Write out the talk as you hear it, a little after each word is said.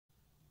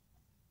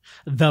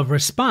The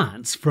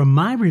response from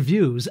my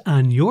reviews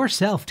on your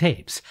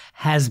self-tapes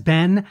has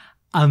been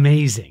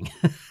amazing.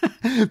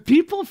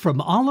 People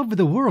from all over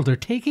the world are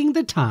taking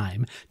the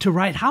time to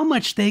write how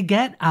much they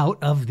get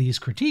out of these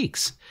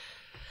critiques.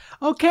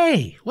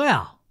 Okay,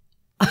 well,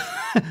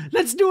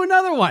 let's do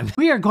another one.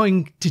 We are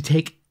going to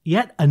take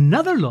yet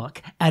another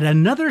look at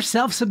another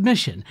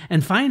self-submission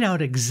and find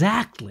out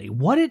exactly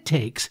what it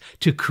takes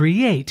to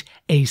create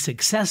a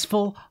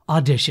successful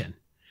audition.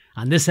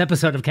 On this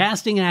episode of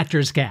Casting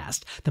Actors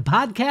Cast, the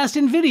podcast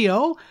and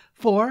video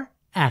for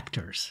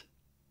actors.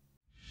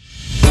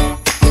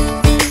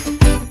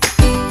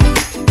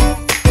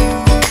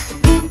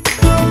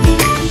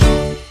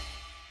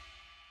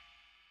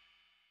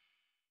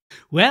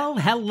 Well,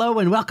 hello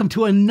and welcome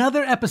to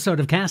another episode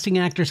of Casting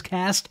Actors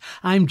Cast.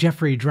 I'm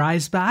Jeffrey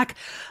Dreisbach.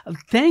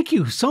 Thank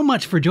you so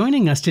much for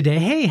joining us today.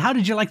 Hey, how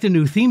did you like the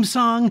new theme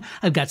song?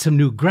 I've got some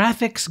new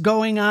graphics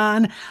going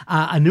on.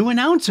 A new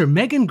announcer,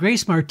 Megan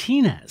Grace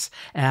Martinez.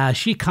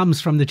 She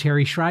comes from the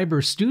Terry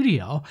Schreiber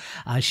studio.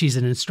 She's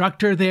an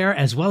instructor there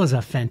as well as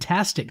a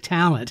fantastic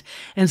talent.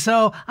 And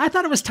so I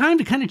thought it was time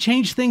to kind of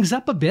change things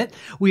up a bit.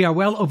 We are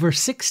well over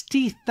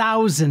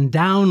 60,000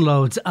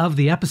 downloads of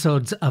the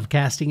episodes of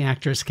Casting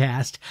Actors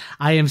Cast.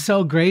 I am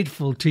so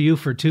grateful to you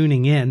for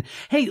tuning in.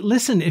 Hey,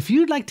 listen, if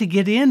you'd like to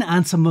get in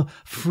on some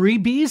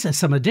freebies and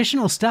some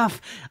additional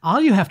stuff,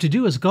 all you have to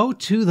do is go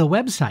to the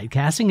website,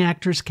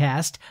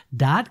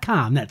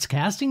 castingactorscast.com. That's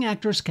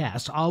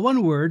castingactorscast, all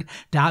one word,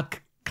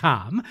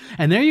 .com.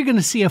 And there you're going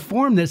to see a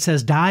form that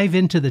says dive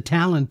into the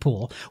talent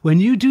pool.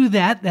 When you do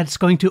that, that's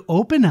going to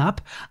open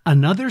up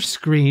another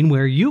screen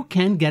where you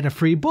can get a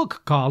free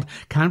book called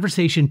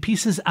Conversation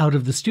Pieces Out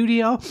of the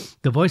Studio,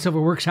 the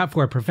voiceover workshop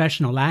for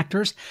professional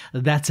actors.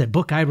 That's a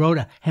book I wrote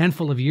a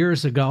handful of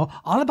years ago,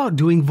 all about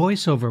doing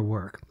voiceover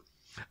work.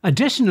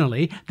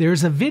 Additionally,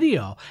 there's a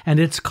video, and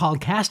it's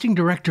called Casting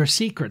Director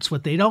Secrets,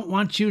 what they don't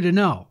want you to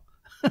know.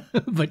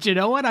 But you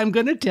know what I'm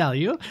going to tell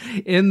you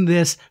in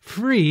this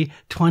free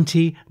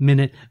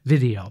 20-minute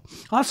video.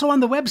 Also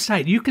on the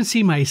website, you can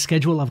see my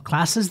schedule of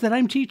classes that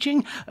I'm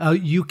teaching.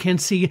 You can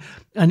see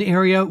an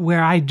area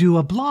where I do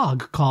a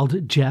blog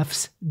called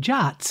Jeff's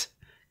Jots.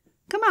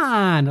 Come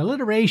on,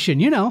 alliteration,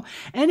 you know.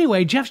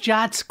 Anyway, Jeff's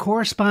Jots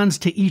corresponds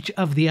to each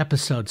of the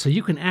episodes, so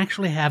you can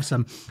actually have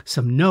some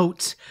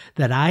notes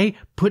that I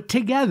put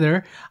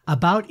together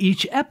about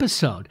each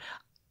episode.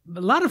 A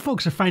lot of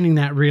folks are finding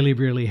that really,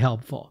 really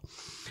helpful.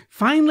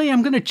 Finally,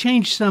 I'm going to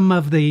change some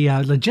of the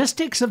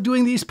logistics of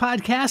doing these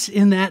podcasts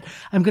in that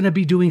I'm going to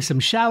be doing some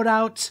shout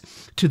outs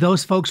to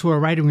those folks who are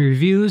writing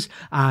reviews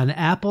on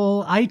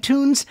Apple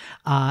iTunes,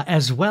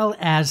 as well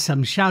as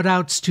some shout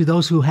outs to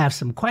those who have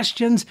some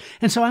questions.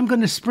 And so I'm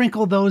going to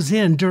sprinkle those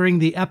in during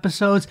the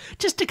episodes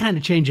just to kind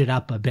of change it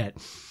up a bit.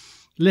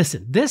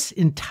 Listen, this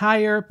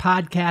entire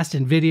podcast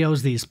and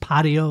videos, these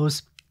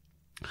podios,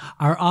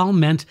 are all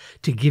meant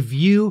to give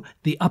you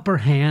the upper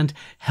hand,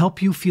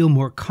 help you feel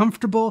more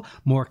comfortable,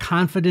 more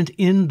confident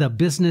in the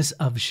business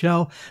of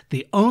show.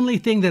 The only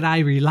thing that I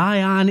rely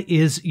on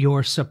is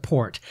your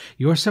support.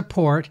 Your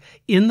support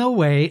in the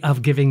way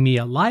of giving me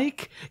a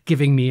like,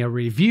 giving me a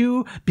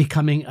review,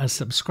 becoming a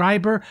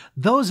subscriber.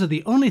 Those are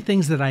the only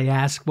things that I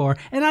ask for,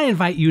 and I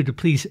invite you to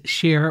please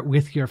share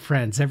with your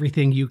friends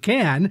everything you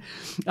can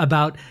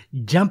about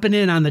jumping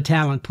in on the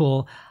talent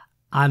pool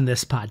on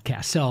this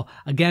podcast. So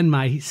again,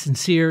 my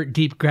sincere,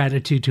 deep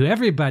gratitude to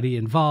everybody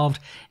involved.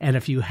 And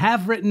if you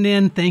have written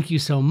in, thank you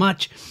so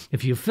much.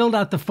 If you filled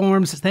out the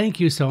forms, thank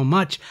you so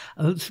much.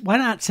 Why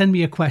not send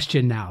me a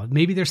question now?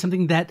 Maybe there's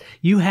something that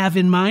you have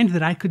in mind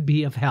that I could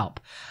be of help.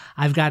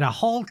 I've got a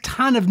whole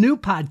ton of new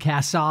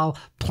podcasts all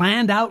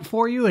planned out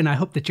for you, and I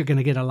hope that you're going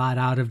to get a lot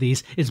out of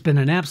these. It's been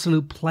an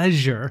absolute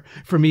pleasure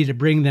for me to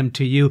bring them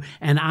to you,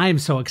 and I'm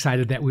so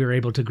excited that we were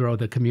able to grow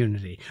the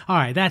community. All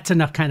right, that's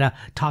enough kind of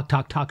talk.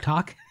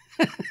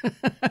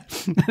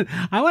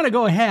 I want to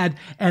go ahead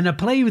and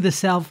play you the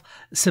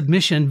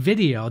self-submission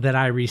video that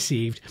I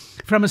received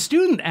from a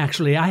student,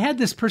 actually. I had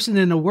this person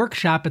in a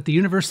workshop at the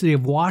University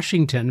of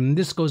Washington, and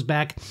this goes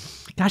back,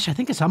 gosh, I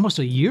think it's almost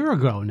a year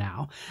ago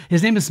now.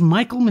 His name is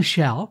Michael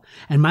Michelle,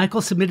 and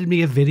Michael submitted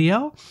me a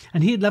video,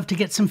 and he'd love to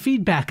get some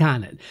feedback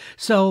on it.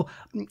 So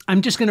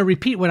I'm just going to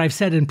repeat what I've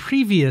said in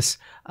previous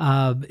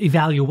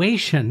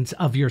evaluations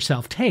of your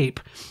self-tape,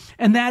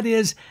 and that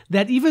is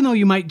that even though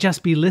you might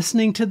just be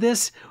listening to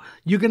this,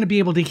 you're going to be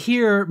able to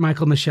hear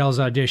Michael Michelle's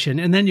audition,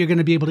 and then you're going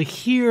to be able to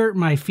hear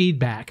my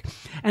feedback.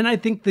 And I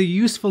think the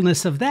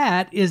usefulness of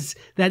that is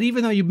that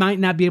even though you might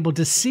not be able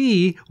to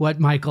see what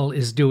Michael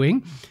is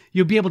doing,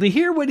 you'll be able to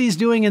hear what he's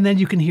doing, and then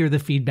you can hear the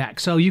feedback.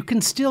 So you can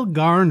still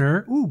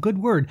garner, good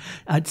word,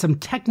 some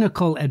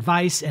technical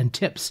advice and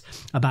tips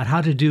about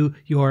how to do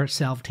your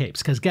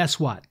self-tapes. Because guess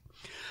what?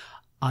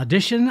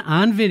 Audition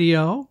on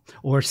video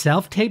or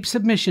self-tape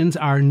submissions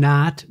are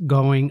not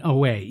going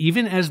away.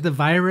 Even as the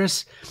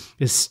virus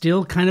is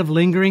still kind of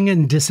lingering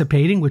and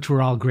dissipating, which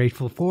we're all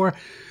grateful for,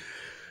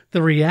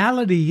 the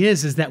reality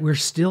is that we're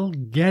still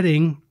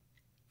getting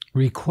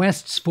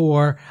requests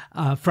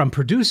from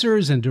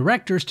producers and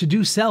directors to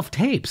do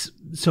self-tapes.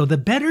 So the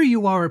better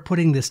you are at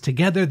putting this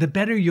together, the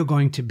better you're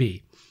going to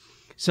be.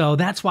 So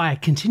that's why I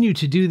continue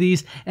to do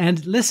these.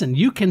 And listen,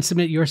 you can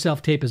submit your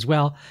self-tape as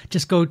well.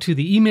 Just go to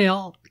the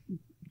email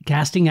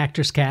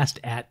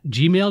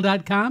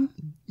castingactorscast@gmail.com.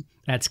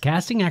 That's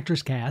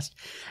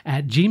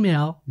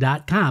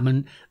castingactorscast@gmail.com.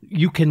 And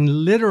you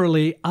can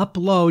literally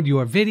upload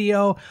your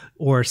video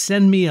or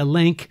send me a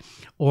link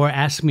or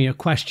ask me a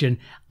question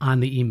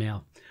on the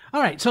email.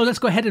 All right, so let's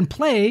go ahead and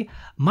play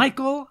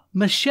Michael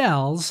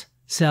Michel's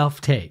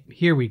self-tape.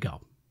 Here we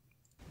go.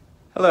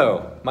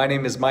 Hello, my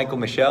name is Michael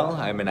Michel.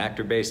 I'm an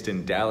actor based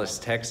in Dallas,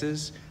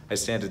 Texas. I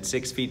stand at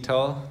 6 feet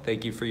tall.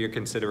 Thank you for your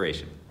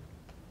consideration.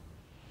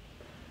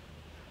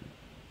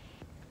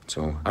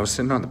 So I was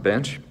sitting on the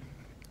bench,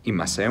 eating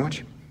my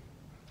sandwich,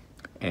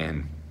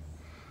 and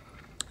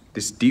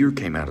this deer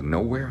came out of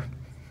nowhere.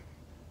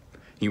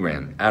 He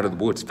ran out of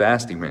the woods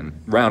fast. He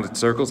ran round in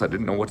circles. I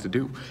didn't know what to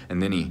do.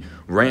 And then he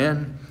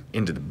ran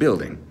into the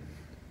building,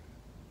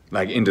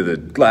 like into the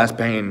glass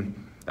pane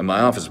at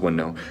my office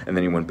window, and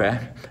then he went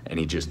back, and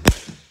he just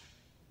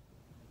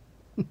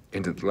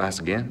into the glass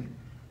again.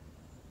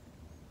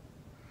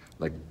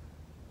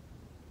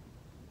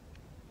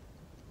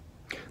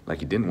 Like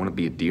he didn't want to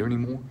be a deer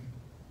anymore.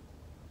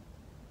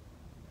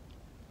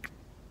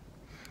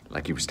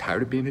 Like he was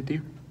tired of being a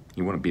deer.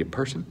 You want to be a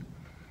person?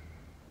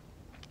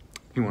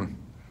 You want to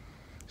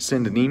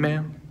send an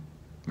email?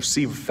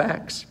 Receive a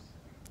fax?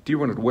 Deer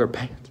wanted to wear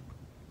pants.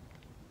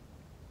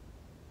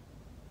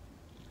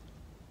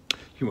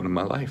 He wanted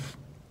my life.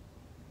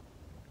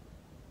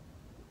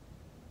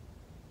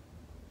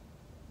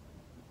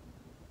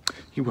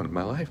 He wanted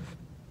my life.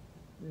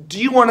 Do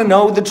you want to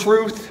know the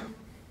truth?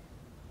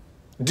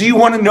 Do you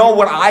want to know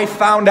what I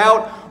found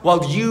out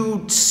while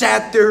you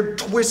sat there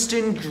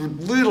twisting your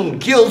little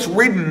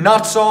guilt-ridden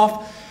nuts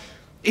off?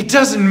 It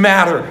doesn't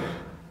matter.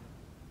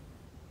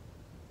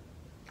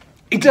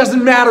 It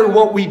doesn't matter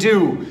what we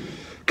do,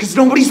 because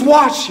nobody's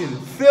watching,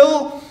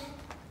 Phil.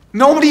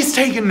 Nobody's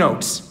taking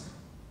notes.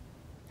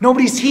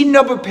 Nobody's heating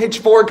up a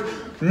pitchfork.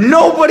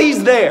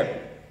 Nobody's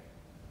there.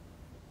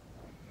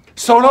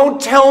 So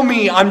don't tell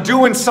me I'm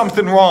doing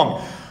something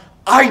wrong.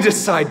 I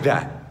decide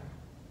that.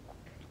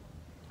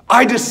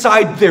 I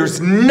decide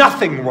there's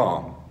nothing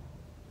wrong.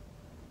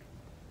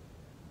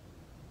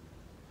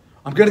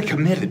 I'm going to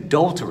commit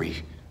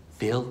adultery,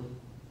 Phil.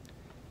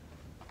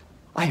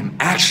 I am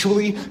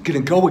actually going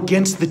to go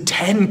against the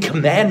 10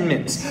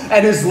 Commandments.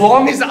 And as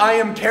long as I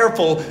am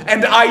careful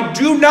and I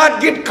do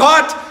not get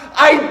caught,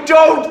 I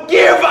don't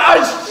give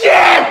a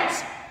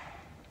shit!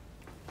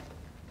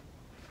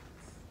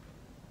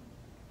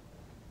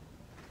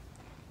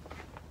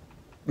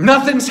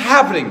 Nothing's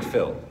happening,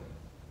 Phil.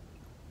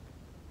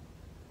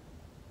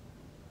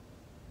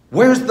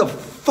 Where's the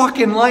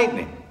fucking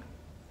lightning?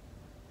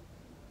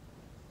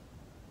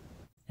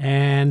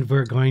 And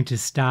we're going to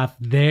stop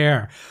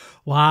there.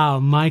 Wow,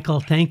 Michael,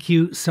 thank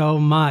you so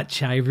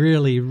much. I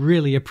really,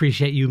 really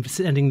appreciate you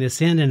sending this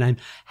in, and I'm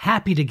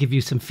happy to give you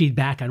some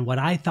feedback on what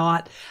I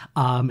thought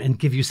and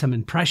give you some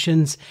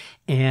impressions.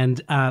 And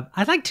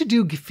I'd like to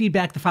do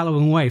feedback the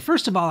following way.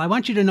 First of all, I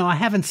want you to know I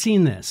haven't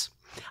seen this.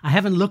 I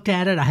haven't looked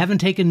at it. I haven't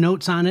taken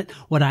notes on it.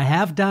 What I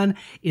have done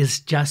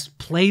is just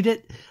played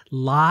it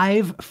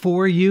live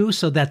for you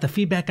so that the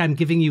feedback I'm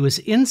giving you is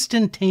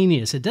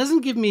instantaneous. It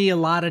doesn't give me a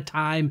lot of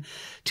time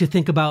to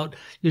think about,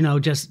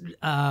 just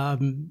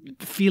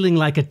feeling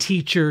like a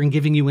teacher and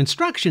giving you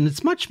instruction.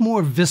 It's much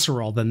more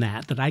visceral than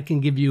that I can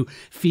give you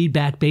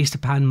feedback based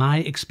upon my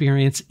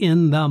experience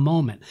in the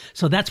moment.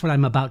 So that's what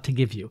I'm about to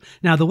give you.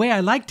 Now, the way I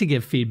like to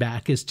give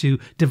feedback is to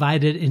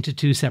divide it into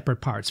two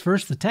separate parts.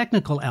 First, the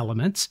technical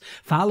elements,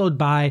 followed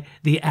by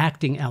the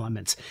acting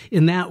elements.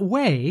 In that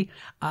way,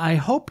 I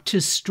hope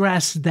to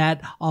stress that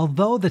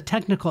although the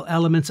technical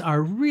elements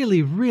are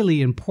really,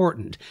 really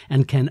important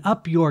and can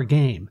up your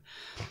game,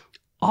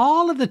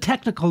 all of the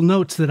technical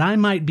notes that I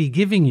might be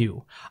giving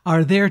you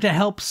are there to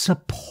help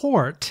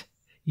support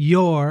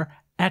your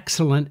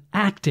excellent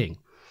acting.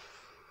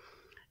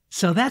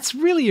 So that's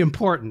really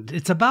important.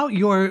 It's about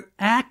your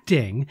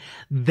acting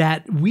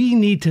that we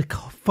need to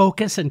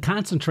focus and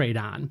concentrate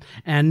on,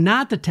 and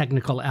not the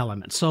technical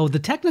elements. So the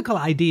technical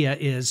idea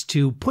is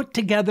to put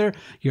together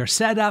your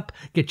setup,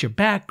 get your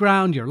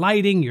background, your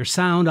lighting, your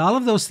sound, all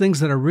of those things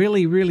that are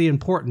really, really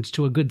important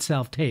to a good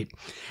self-tape.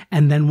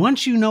 And then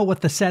once you know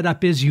what the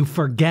setup is, you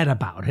forget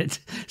about it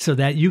so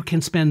that you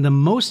can spend the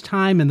most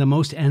time and the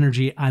most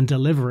energy on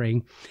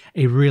delivering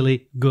a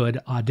really good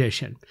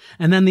audition.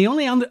 And then the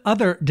only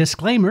other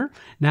disclaimer,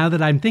 now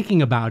that I'm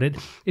thinking about it,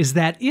 is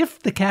that if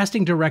the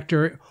casting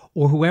director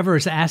or whoever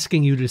is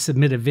asking you to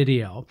submit a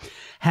video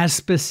has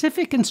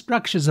specific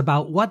instructions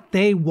about what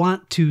they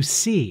want to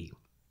see,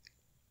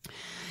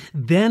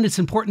 then it's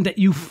important that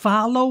you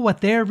follow what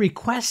their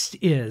request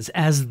is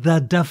as the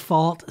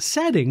default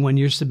setting when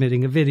you're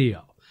submitting a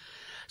video.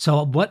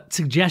 So what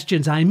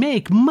suggestions I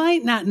make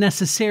might not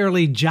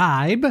necessarily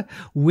jibe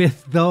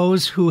with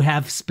those who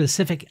have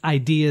specific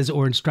ideas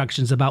or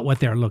instructions about what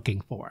they're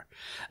looking for.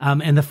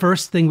 And the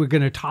first thing we're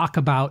going to talk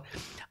about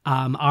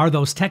are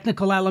those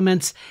technical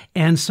elements.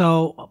 And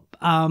so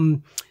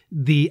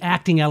the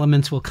acting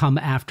elements will come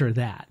after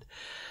that.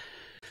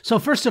 So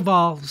first of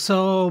all,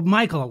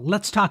 Michael,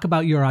 let's talk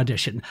about your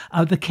audition.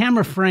 The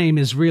camera frame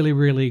is really,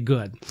 really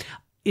good.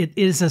 It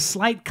is a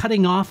slight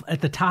cutting off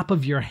at the top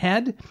of your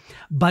head,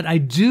 but I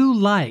do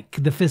like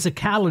the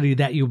physicality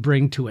that you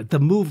bring to it, the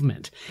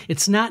movement.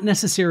 It's not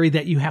necessary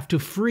that you have to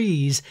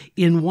freeze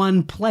in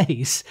one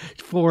place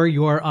for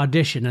your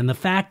audition. And the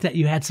fact that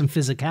you had some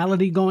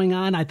physicality going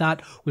on, I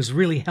thought was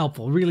really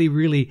helpful, really,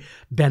 really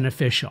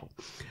beneficial.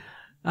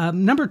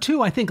 Number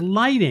two, I think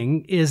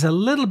lighting is a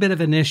little bit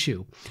of an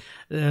issue.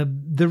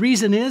 The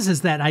reason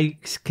is that I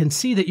can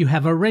see that you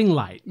have a ring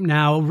light.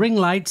 Now, ring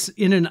lights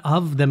in and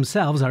of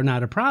themselves are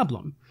not a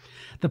problem.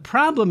 The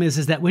problem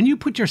is that when you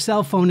put your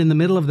cell phone in the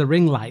middle of the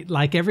ring light,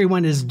 like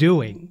everyone is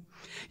doing,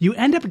 you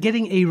end up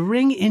getting a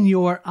ring in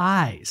your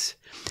eyes.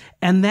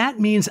 And that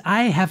means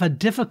I have a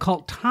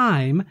difficult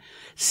time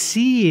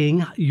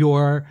seeing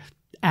your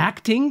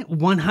acting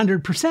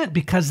 100%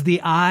 because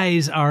the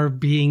eyes are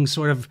being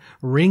sort of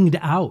ringed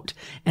out.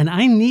 And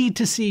I need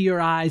to see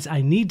your eyes.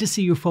 I need to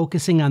see you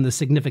focusing on the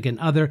significant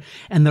other.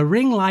 And the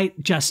ring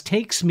light just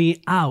takes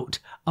me out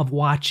of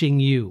watching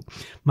you.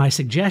 My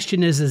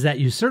suggestion is that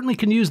you certainly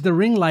can use the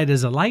ring light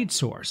as a light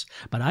source,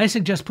 but I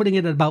suggest putting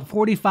it at about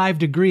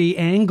 45-degree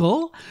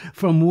angle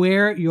from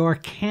where your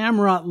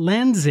camera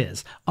lens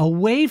is,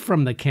 away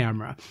from the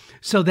camera,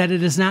 so that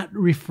it is not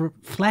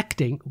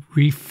reflecting,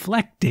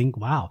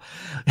 wow,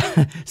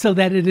 so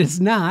that it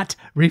is not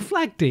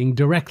reflecting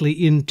directly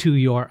into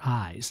your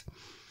eyes.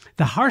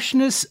 The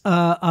harshness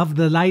of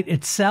the light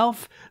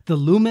itself, the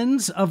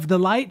lumens of the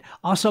light,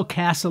 also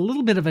casts a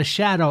little bit of a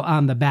shadow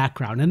on the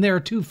background, and there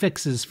are two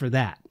fixes for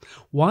that.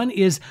 One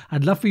is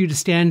I'd love for you to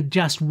stand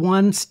just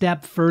one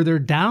step further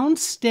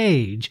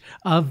downstage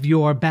of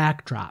your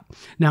backdrop.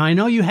 Now, I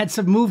know you had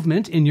some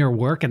movement in your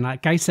work, and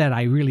like I said,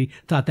 I really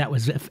thought that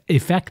was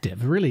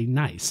effective, really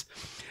nice.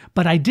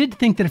 But I did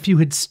think that if you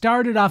had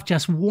started off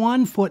just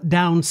 1 foot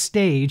down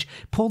stage,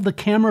 pulled the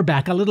camera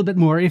back a little bit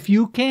more if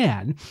you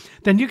can,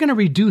 then you're going to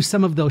reduce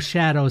some of those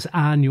shadows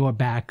on your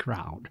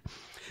background.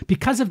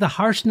 Because of the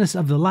harshness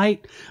of the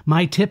light,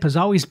 my tip has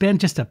always been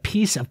just a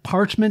piece of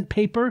parchment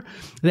paper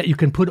that you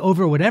can put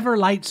over whatever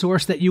light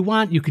source that you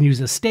want. You can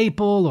use a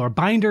staple or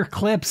binder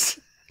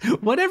clips,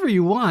 whatever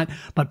you want.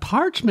 But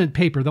parchment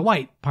paper, the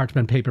white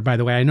parchment paper, by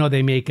the way, I know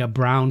they make a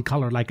brown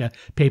color like a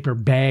paper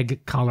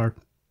bag color.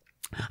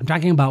 I'm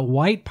talking about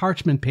white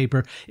parchment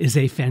paper is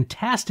a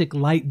fantastic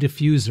light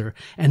diffuser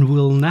and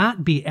will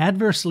not be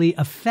adversely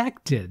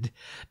affected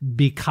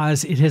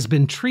because it has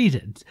been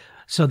treated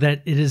so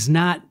that it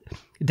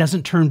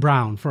doesn't turn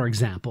brown, for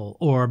example,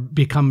 or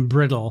become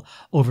brittle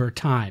over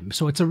time.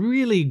 So it's a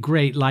really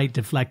great light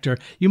deflector.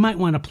 You might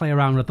want to play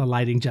around with the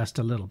lighting just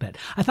a little bit.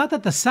 I thought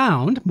that the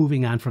sound,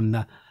 moving on from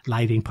the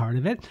lighting part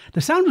of it,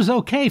 the sound was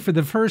okay for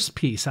the first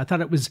piece. I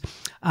thought it was,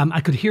 I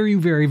could hear you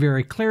very,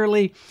 very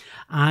clearly.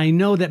 I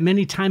know that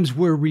many times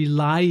we're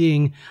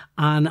relying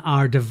on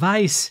our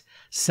device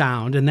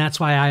sound, and that's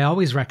why I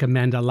always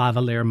recommend a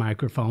lavalier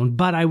microphone.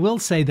 But I will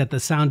say that the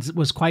sound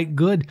was quite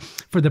good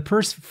for the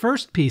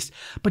first piece.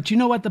 But you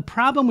know what? The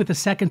problem with the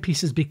second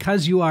piece is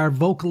because you are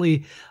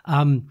vocally,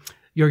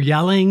 you're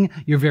yelling,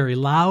 you're very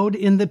loud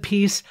in the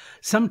piece.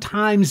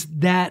 Sometimes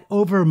that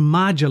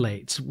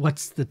overmodulates.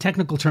 What's the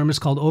technical term is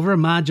called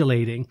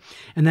overmodulating.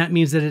 And that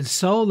means that it's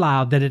so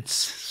loud that it's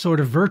sort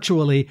of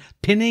virtually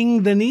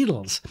pinning the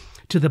needles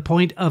to the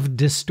point of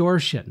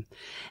distortion.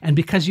 And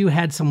because you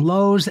had some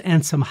lows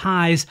and some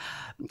highs,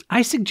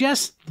 I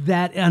suggest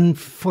that, and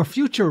for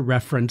future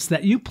reference,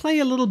 that you play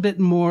a little bit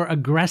more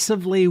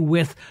aggressively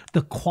with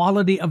the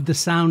quality of the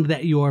sound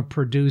that you're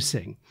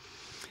producing.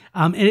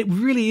 And it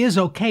really is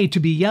okay to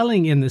be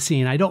yelling in the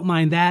scene. I don't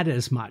mind that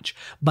as much.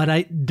 But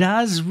it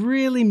does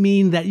really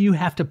mean that you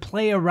have to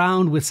play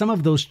around with some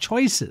of those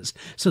choices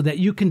so that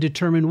you can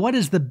determine what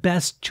is the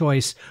best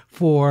choice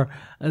for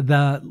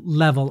the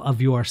level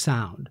of your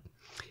sound.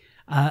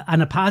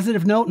 On a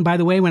positive note, and by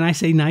the way, when I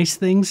say nice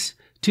things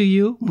to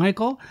you,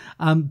 Michael,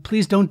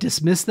 please don't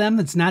dismiss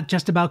them. It's not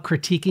just about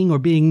critiquing or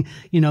being,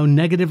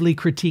 negatively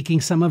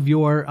critiquing some of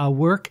your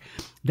work.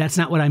 That's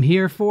not what I'm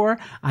here for.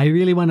 I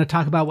really want to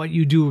talk about what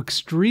you do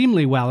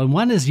extremely well. And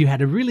one is you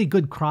had a really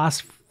good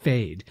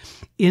crossfade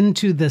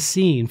into the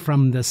scene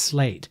from the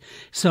slate.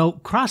 So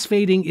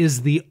crossfading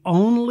is the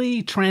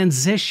only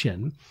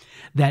transition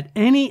that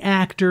any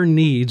actor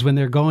needs when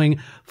they're going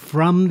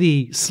from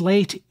the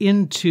slate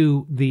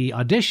into the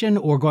audition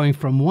or going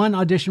from one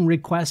audition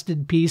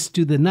requested piece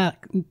to the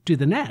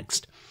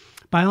next.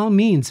 By all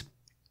means,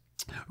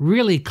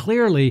 really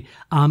clearly,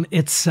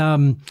 it's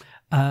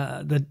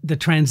the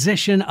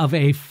transition of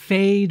a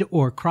fade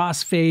or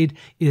crossfade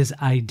is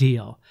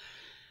ideal.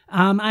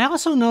 I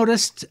also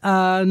noticed,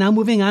 now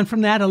moving on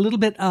from that, a little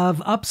bit of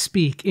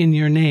upspeak in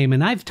your name.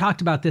 And I've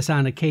talked about this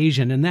on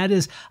occasion, and that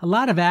is a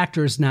lot of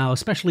actors now,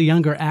 especially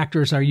younger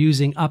actors, are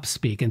using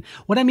upspeak. And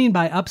what I mean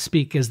by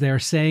upspeak is they're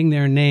saying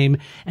their name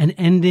and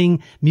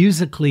ending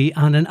musically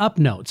on an up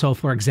note. So,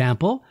 for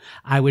example,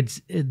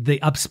 the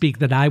upspeak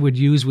that I would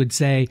use would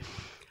say,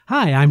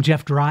 "Hi, I'm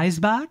Jeff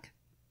Dreisbach,"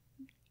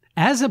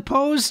 as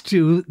opposed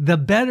to the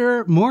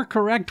better, more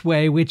correct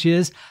way, which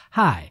is,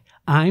 "Hi,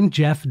 I'm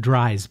Jeff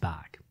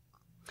Dreisbach."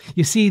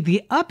 You see,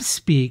 the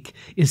upspeak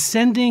is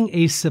sending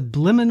a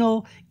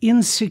subliminal,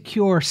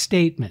 insecure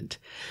statement.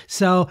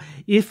 So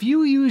if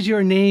you use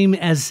your name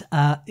as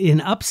in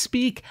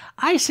upspeak,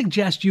 I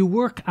suggest you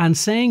work on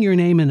saying your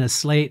name in a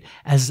slate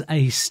as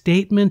a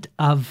statement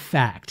of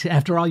fact.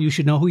 After all, you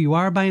should know who you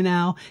are by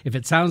now. If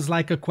it sounds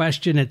like a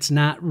question, it's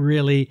not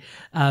really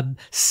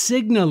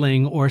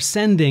signaling or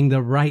sending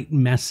the right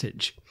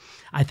message.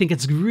 I think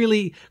it's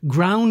really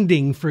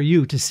grounding for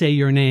you to say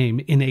your name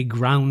in a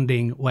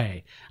grounding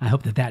way. I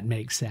hope that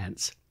makes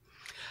sense.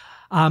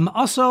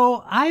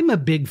 Also, I'm a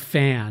big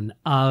fan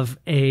of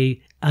an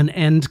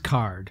end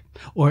card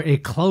or a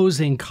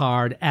closing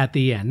card at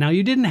the end. Now,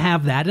 you didn't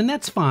have that, and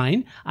that's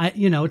fine.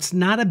 It's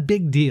not a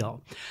big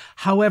deal.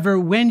 However,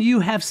 when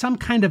you have some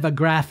kind of a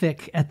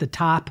graphic at the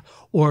top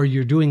or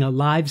you're doing a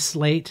live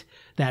slate,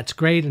 that's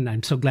great, and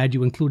I'm so glad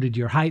you included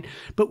your height.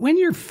 But when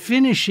you're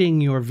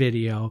finishing your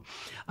video,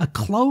 a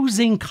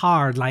closing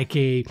card like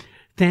a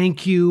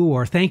thank you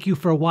or thank you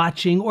for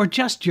watching, or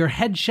just your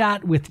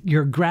headshot with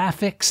your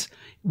graphics,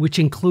 which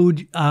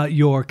include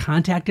your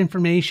contact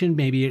information,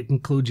 maybe it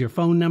includes your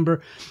phone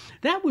number,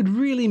 that would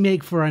really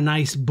make for a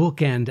nice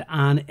bookend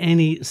on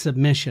any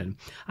submission.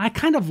 I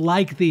kind of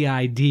like the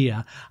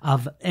idea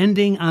of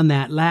ending on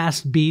that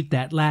last beat,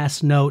 that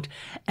last note,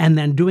 and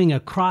then doing a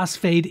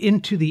crossfade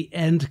into the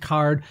end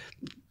card,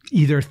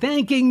 either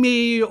thanking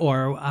me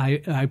or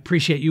I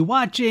appreciate you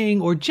watching,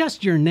 or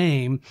just your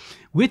name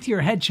with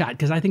your headshot,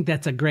 because I think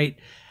that's a great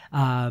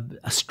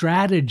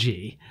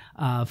strategy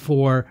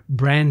for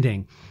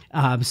branding.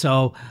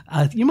 So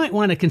you might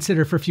want to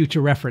consider for future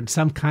reference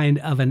some kind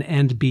of an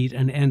end beat,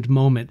 an end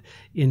moment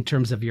in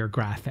terms of your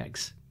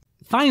graphics.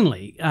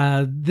 Finally,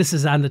 this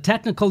is on the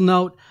technical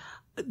note.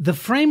 The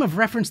frame of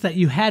reference that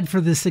you had for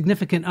the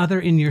significant other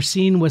in your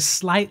scene was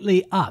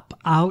slightly up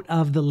out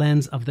of the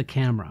lens of the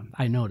camera,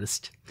 I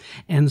noticed.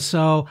 And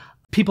so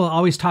people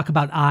always talk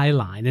about eye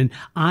line, and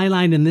eye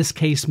line in this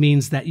case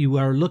means that you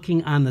are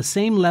looking on the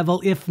same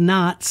level, if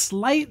not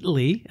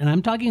slightly, and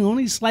I'm talking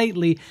only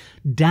slightly,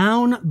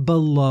 down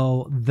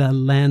below the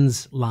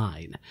lens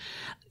line.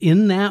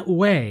 In that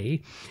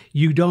way,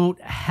 you don't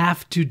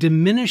have to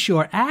diminish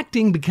your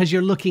acting because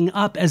you're looking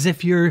up as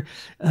if you're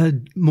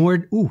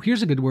more,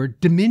 here's a good word,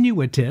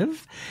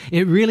 diminutive.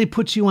 It really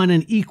puts you on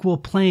an equal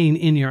plane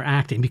in your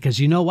acting, because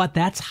you know what?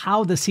 That's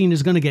how the scene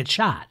is going to get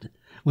shot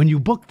when you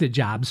book the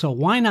job. So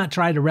why not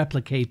try to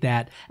replicate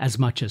that as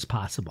much as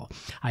possible?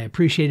 I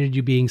appreciated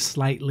you being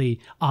slightly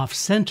off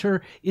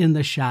center in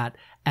the shot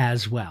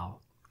as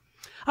well.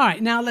 All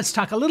right, now let's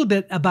talk a little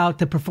bit about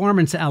the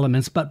performance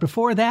elements. But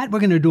before that, we're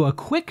going to do a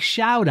quick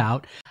shout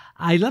out.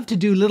 I love to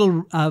do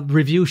little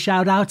review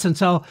shout outs. And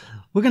so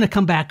we're going to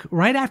come back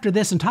right after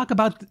this and talk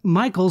about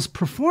Michael's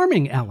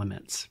performing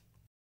elements.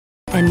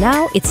 And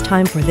now it's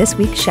time for this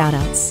week's shout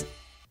outs.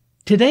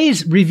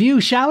 Today's review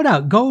shout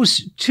out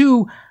goes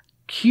to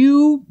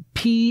QPHFS.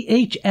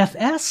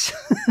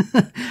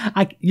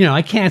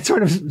 I can't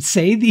sort of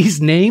say these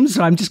names,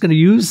 so I'm just going to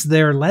use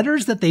their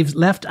letters that they've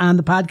left on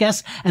the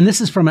podcast. And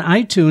this is from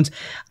iTunes.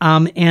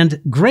 And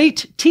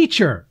great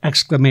teacher! !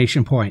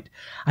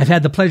 I've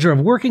had the pleasure of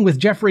working with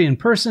Jeffrey in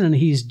person, and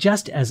he's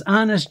just as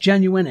honest,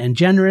 genuine, and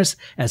generous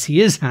as he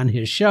is on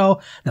his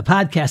show. The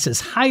podcast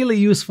is highly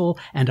useful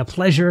and a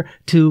pleasure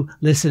to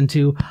listen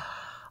to.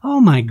 Oh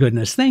my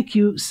goodness. Thank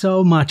you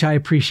so much. I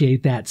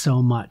appreciate that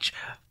so much.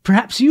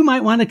 Perhaps you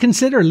might want to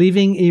consider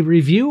leaving a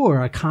review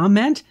or a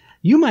comment.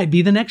 You might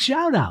be the next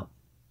shout out.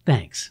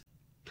 Thanks.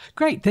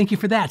 Great. Thank you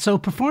for that. So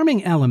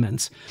performing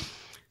elements.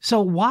 So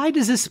why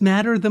does this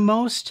matter the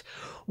most?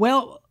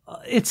 Well,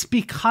 it's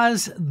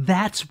because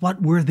that's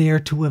what we're there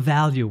to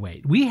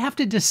evaluate. We have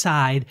to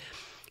decide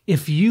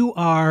if you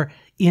are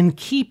in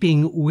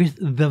keeping with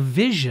the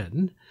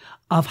vision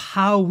of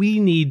how we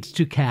need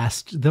to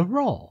cast the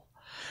role.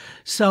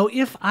 So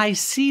if I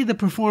see the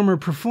performer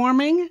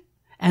performing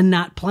and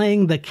not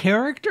playing the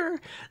character,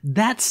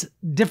 that's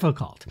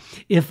difficult.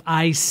 If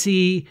I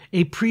see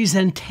a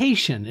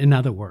presentation, in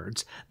other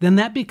words, then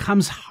that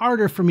becomes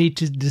harder for me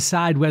to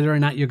decide whether or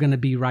not you're going to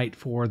be right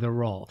for the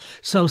role.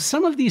 So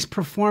some of these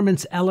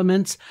performance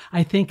elements,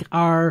 I think,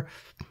 are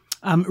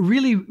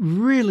really,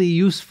 really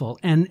useful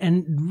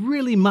and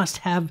really must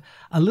have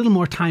a little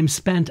more time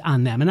spent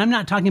on them. And I'm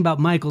not talking about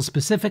Michael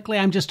specifically,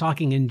 I'm just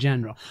talking in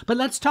general. But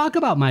let's talk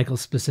about Michael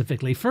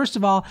specifically. First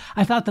of all,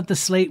 I thought that the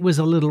slate was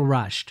a little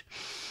rushed.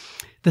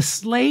 The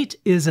slate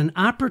is an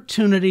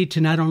opportunity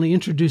to not only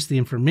introduce the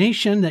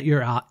information that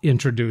you're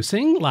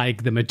introducing,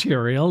 like the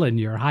material and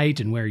your height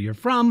and where you're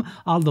from,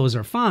 all those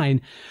are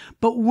fine,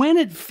 but when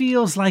it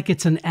feels like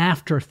it's an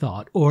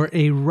afterthought or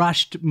a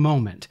rushed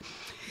moment,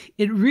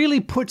 it really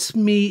puts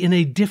me in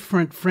a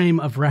different frame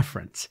of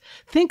reference.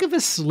 Think of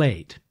a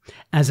slate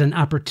as an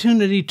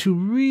opportunity to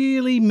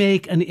really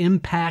make an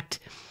impact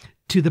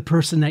to the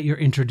person that you're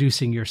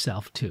introducing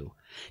yourself to.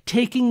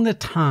 Taking the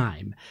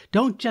time.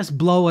 Don't just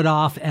blow it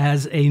off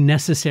as a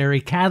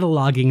necessary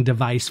cataloging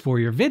device for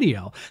your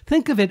video.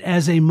 Think of it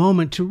as a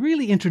moment to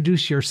really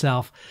introduce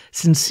yourself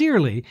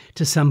sincerely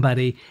to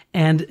somebody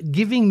and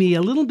giving me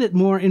a little bit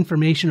more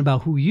information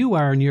about who you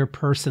are and your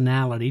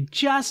personality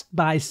just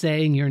by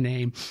saying your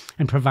name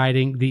and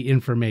providing the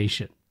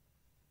information.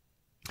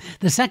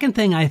 The second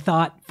thing I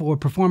thought for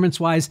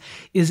performance-wise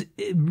is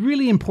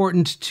really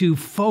important to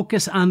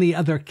focus on the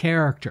other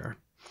character.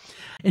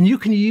 And you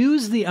can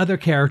use the other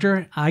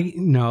character. I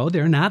know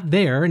they're not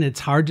there and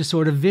it's hard to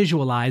sort of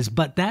visualize,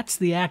 but that's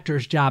the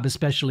actor's job,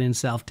 especially in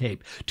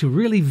self-tape, to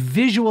really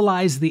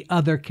visualize the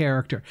other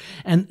character.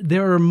 And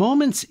there are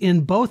moments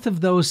in both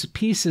of those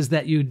pieces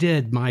that you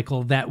did,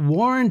 Michael, that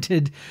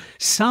warranted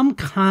some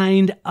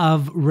kind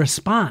of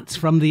response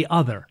from the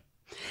other.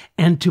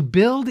 And to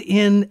build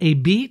in a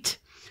beat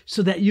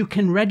so that you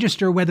can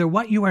register whether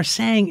what you are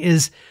saying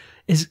is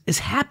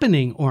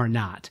happening or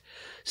not.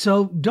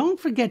 So don't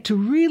forget to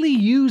really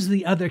use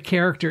the other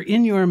character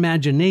in your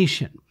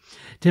imagination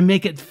to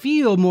make it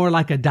feel more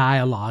like a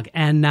dialogue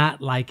and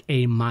not like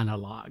a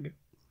monologue.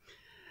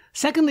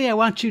 Secondly, I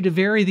want you to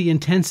vary the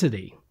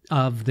intensity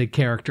of the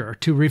character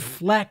to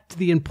reflect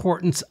the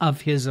importance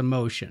of his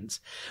emotions.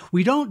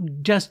 We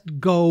don't just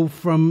go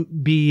from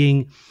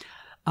being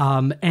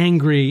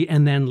angry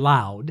and then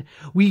loud.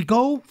 We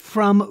go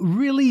from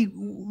really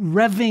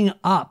revving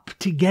up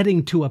to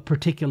getting to a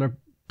particular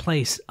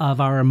place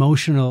of our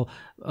emotional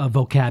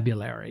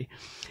vocabulary.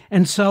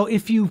 And so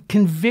if you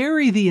can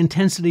vary the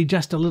intensity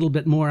just a little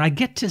bit more, I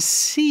get to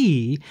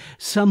see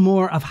some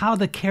more of how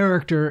the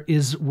character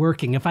is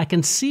working. If I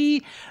can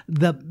see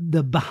the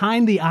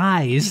behind the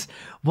eyes,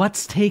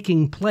 what's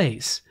taking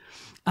place,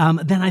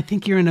 then I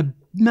think you're in a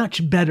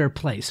much better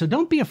place. So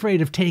don't be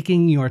afraid of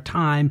taking your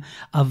time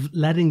of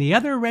letting the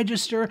other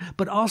register,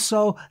 but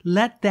also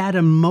let that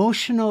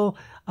emotional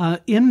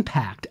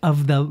impact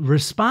of the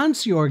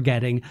response you're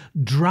getting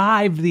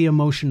drive the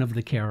emotion of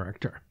the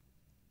character.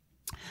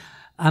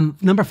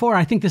 Number 4,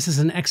 I think this is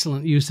an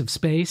excellent use of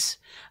space.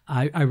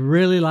 I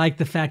really like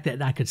the fact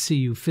that I could see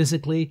you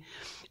physically.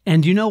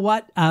 And you know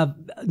what?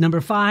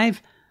 Number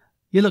 5,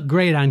 you look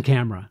great on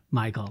camera,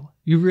 Michael.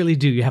 You really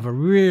do. You have a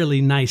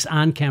really nice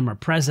on-camera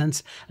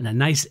presence and a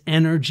nice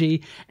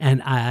energy.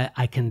 And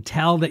I can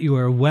tell that you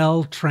are a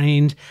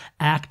well-trained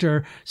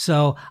actor.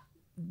 So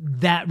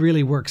that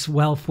really works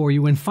well for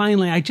you. And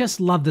finally, I just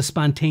love the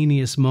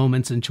spontaneous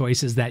moments and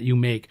choices that you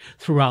make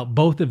throughout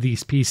both of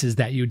these pieces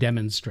that you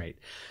demonstrate.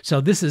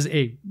 So this is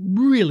a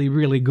really,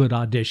 really good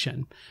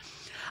audition.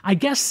 I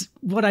guess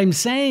what I'm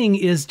saying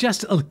is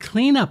just a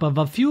cleanup of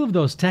a few of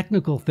those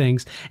technical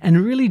things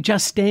and really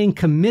just staying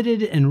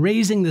committed and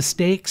raising the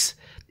stakes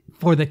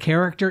for the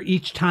character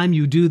each time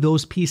you do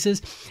those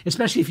pieces,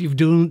 especially if you've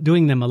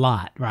doing them a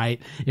lot, right?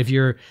 If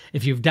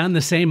you've done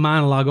the same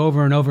monologue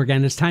over and over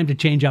again, it's time to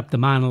change up the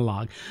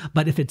monologue.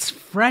 But if it's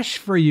fresh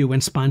for you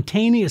and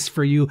spontaneous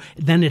for you,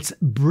 then it's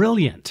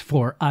brilliant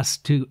for us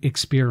to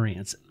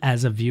experience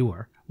as a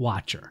viewer,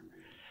 watcher.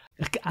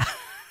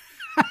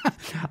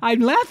 I'm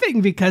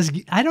laughing because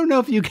I don't know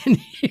if you can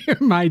hear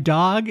my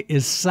dog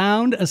is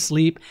sound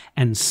asleep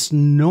and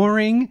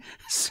snoring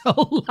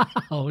so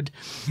loud.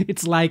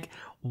 It's like,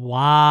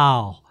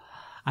 wow.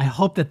 I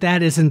hope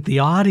that isn't the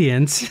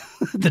audience.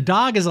 The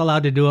dog is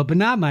allowed to do it, but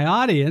not my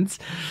audience.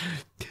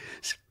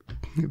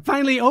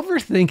 Finally,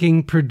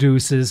 overthinking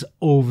produces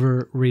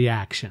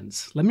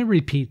overreactions. Let me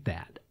repeat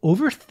that.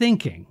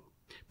 Overthinking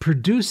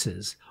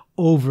produces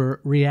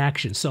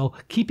overreaction. So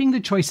keeping the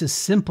choices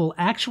simple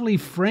actually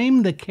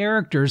frame the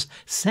character's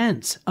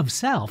sense of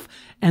self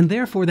and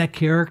therefore that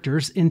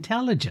character's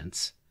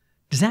intelligence.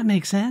 Does that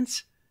make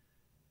sense?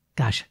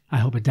 Gosh, I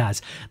hope it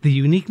does. The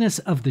uniqueness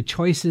of the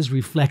choices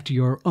reflect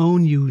your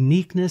own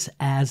uniqueness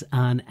as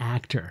an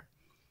actor.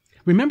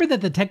 Remember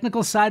that the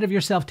technical side of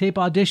your self-tape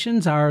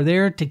auditions are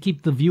there to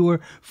keep the viewer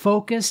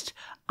focused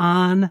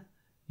on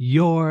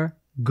your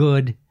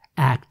good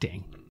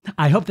acting.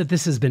 I hope that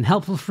this has been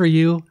helpful for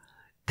you.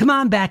 Come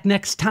on back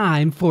next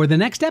time for the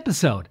next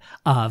episode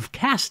of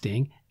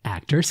Casting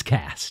Actors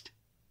Cast.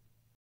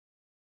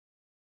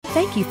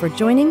 Thank you for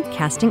joining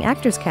Casting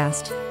Actors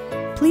Cast.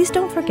 Please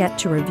don't forget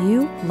to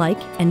review, like,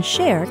 and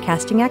share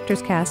Casting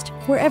Actors Cast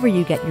wherever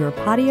you get your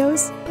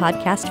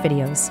podcast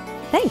videos.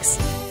 Thanks.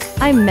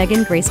 I'm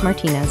Megan Grace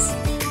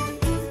Martinez.